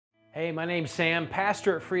Hey, my name's Sam,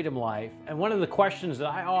 pastor at Freedom Life, and one of the questions that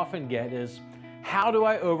I often get is, how do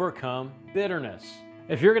I overcome bitterness?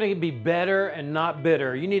 If you're going to be better and not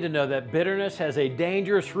bitter, you need to know that bitterness has a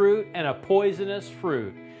dangerous root and a poisonous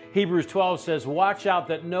fruit. Hebrews 12 says, watch out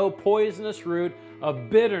that no poisonous root of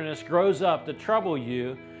bitterness grows up to trouble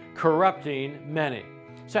you, corrupting many.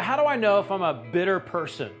 So how do I know if I'm a bitter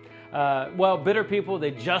person? Well, bitter people,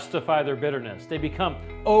 they justify their bitterness. They become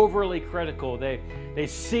overly critical. They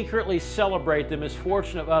secretly celebrate the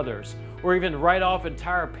misfortune of others, or even write off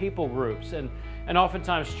entire people groups, and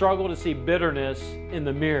oftentimes struggle to see bitterness in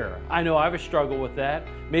the mirror. I know I've struggled with that.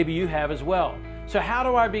 Maybe you have as well. So how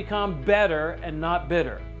do I become better and not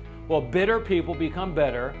bitter? Well, bitter people become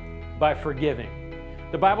better by forgiving.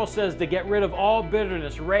 The Bible says to get rid of all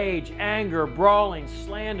bitterness, rage, anger, brawling,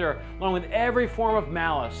 slander, along with every form of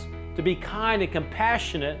malice, to be kind and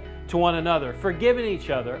compassionate to one another, forgiving each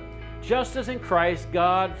other, just as in Christ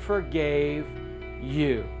God forgave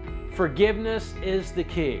you. Forgiveness is the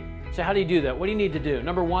key. So how do you do that? What do you need to do?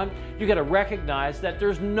 Number one, you got to recognize that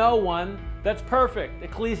there's no one that's perfect.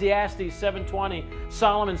 Ecclesiastes 7:20,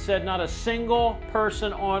 Solomon said, not a single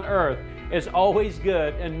person on earth is always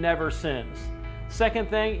good and never sins. Second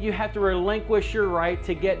thing, you have to relinquish your right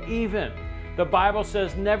to get even. The Bible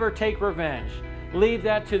says never take revenge. Leave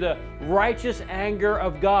that to the righteous anger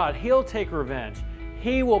of God. He'll take revenge.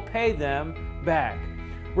 He will pay them back.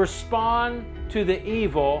 Respond to the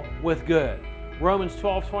evil with good. Romans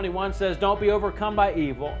 12:21 says, don't be overcome by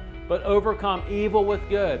evil, but overcome evil with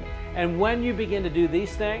good. And when you begin to do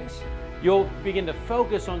these things, you'll begin to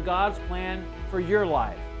focus on God's plan for your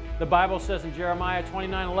life. The Bible says in Jeremiah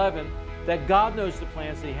 29:11 that God knows the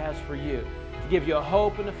plans that He has for you, to give you a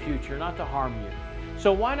hope and a future, not to harm you.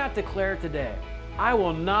 So why not declare today, I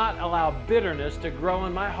will not allow bitterness to grow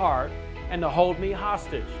in my heart and to hold me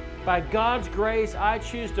hostage. By God's grace, I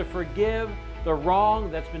choose to forgive the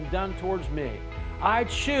wrong that's been done towards me. I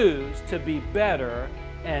choose to be better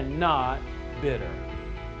and not bitter.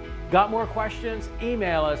 Got more questions?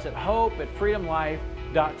 Email us at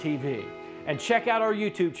hope@freedomlife.tv and check out our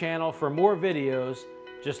YouTube channel for more videos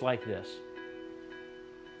just like this.